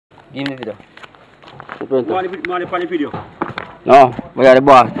Give me video. Want the video? No, we are the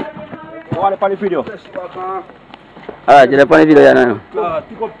boss. Want the video? Alright, you're the video here now.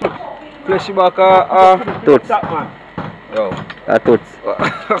 Pick up toots. Fleshy back, Toots. yo. Toots.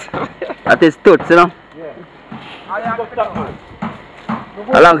 That is toots, you know? Yeah. Pick up that man.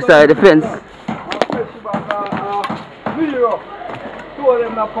 Alongside the fence. Video. Two of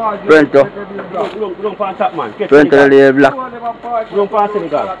them are party. Pronto. Don't pass that man. Pronto the black. Don't pass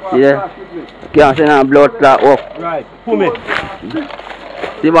Senegal. Yeah. Can't see no blood clot walk. Right. Pull me.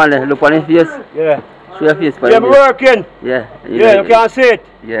 See man there, look on his face. Yeah. Show your face for Yeah, him. I'm working. Yeah. Yeah, you can't see it.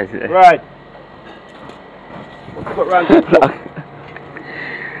 Yes. Right. Put round the Black.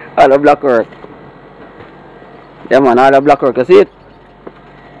 All the black work. Yeah man, all the black work, you see it?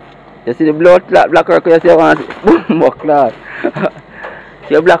 You see the blood clot black work, you see one boom clot.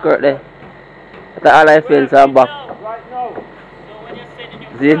 See the black work there? That's all I fence and back. Right now.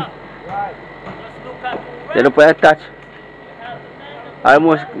 See it? You look for your touch.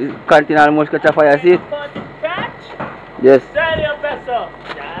 Almost continue almost catch a fire, see it? Yes.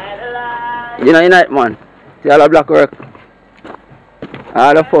 You know it man. See all the black work.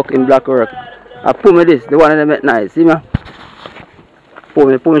 All the fucking black work. I pull me this, the one that make nice, see me? Pull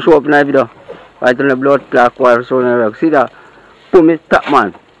me show up in the video. Right on the blood clot wire showing the work. See that? Pull me top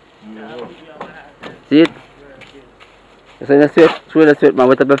man. See it? So in the sweat, show the sweat man,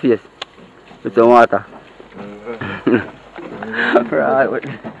 wet up your face. With some water. Right.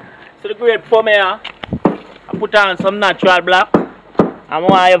 So the grade for me, I put on some natural black. I'm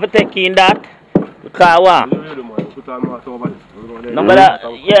going to take in that. Because what? No matter,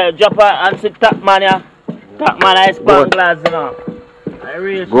 yeah, drop and sit top man, yeah. Top man, I span glass, you know. I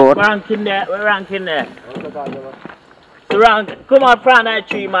really ranking there, we're ranking there. So rank, come on, front that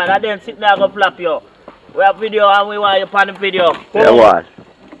tree, man. I then sit there and go flap you. We have video and we want you upon the video. Yeah, what?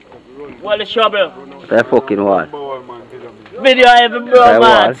 What the trouble? That fucking what? Video every bro,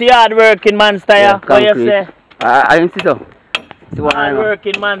 man. See hard working man style, what you say? I didn't see so. See what I Hard know.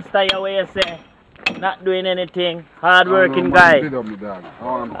 working man style, what you say? Not doing anything. Hard working guy. You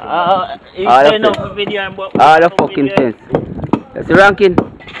say no for video and what? All the fucking things. That's the ranking.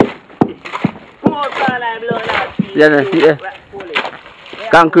 Come on, man, I blow that tree. Yeah, see there.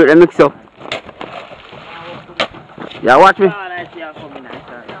 Concrete the mix up. Yeah, watch me.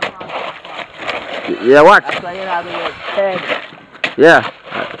 Yeah, watch. Yeah.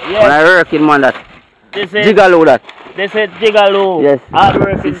 When I working man that. Gigalo that. They said Gigalo. Yes. Hard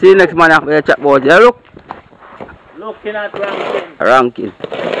working. See next man after the chat about. Yeah, look. Looking at ranking. Ranking.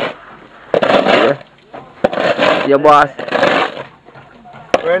 Yeah. Your boss.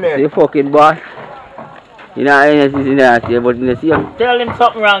 See fucking boss. You know, I ain't see that, but you see him. Tell him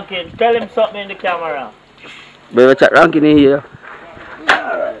something ranking. Tell him something in the camera. But we chat ranking in here.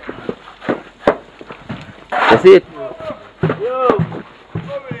 You see it? Yo.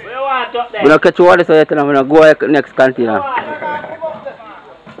 Where you want up there? We don't catch water so yet, I'm going to go next container.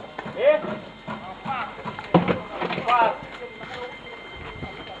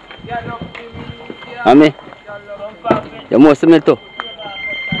 Ami, you must me too.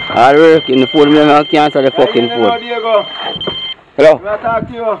 I work in the phone, I can't answer the fucking phone. Hello? talk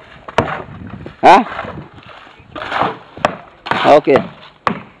to you. Huh? Okay.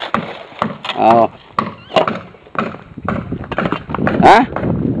 Oh. Huh?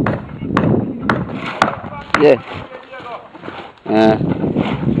 Yeah.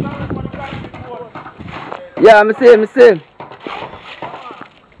 Yeah, I'm saying.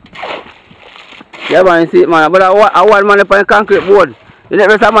 Yeah, man, you see it, man. But I want man upon the concrete board. You let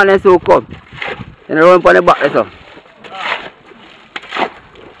the rest of man so come. You run upon the back there, so.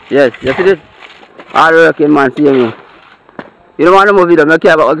 Yes, you see this? Hard working man, see me. You don't want no more video, I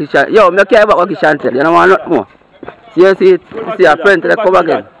care about what you shan't. Yo, I care about what you shan't tell. You don't want nothing more. See it? You see a friend that come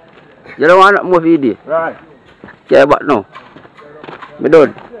again. You don't want nothing more video. Right. Care about no. Me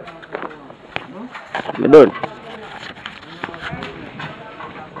done.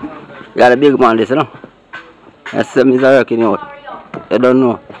 You got a big man this, you know? That's some is working out. You don't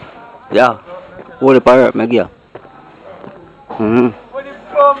know. Yeah. Hold it for her, me give. Who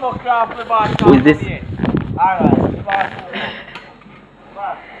is this?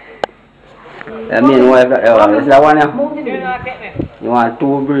 I mean, wife that is that one here? You want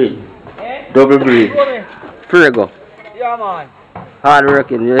two breed? Double breed. Prego. Yeah, man. Hard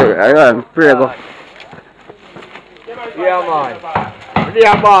working, yeah, Prego. Yeah, man.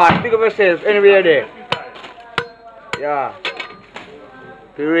 Yeah, man. Think of yourself anywhere there. Yeah.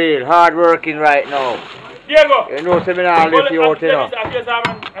 For real, hard working right now. Diego. You know, seminar lift you out, you know.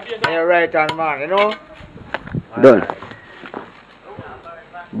 You're right on, man, you know. Done.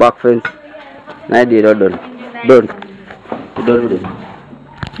 Back fence. Night day, done. Done. Done with it.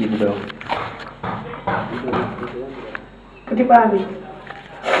 Keep it down. Put it on me.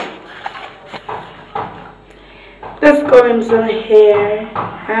 Let's go in some hair.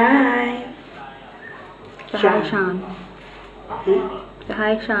 Hi. Hi, Sean.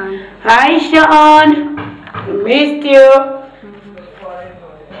 Hi, Sean. Hi, Sean. Missed you.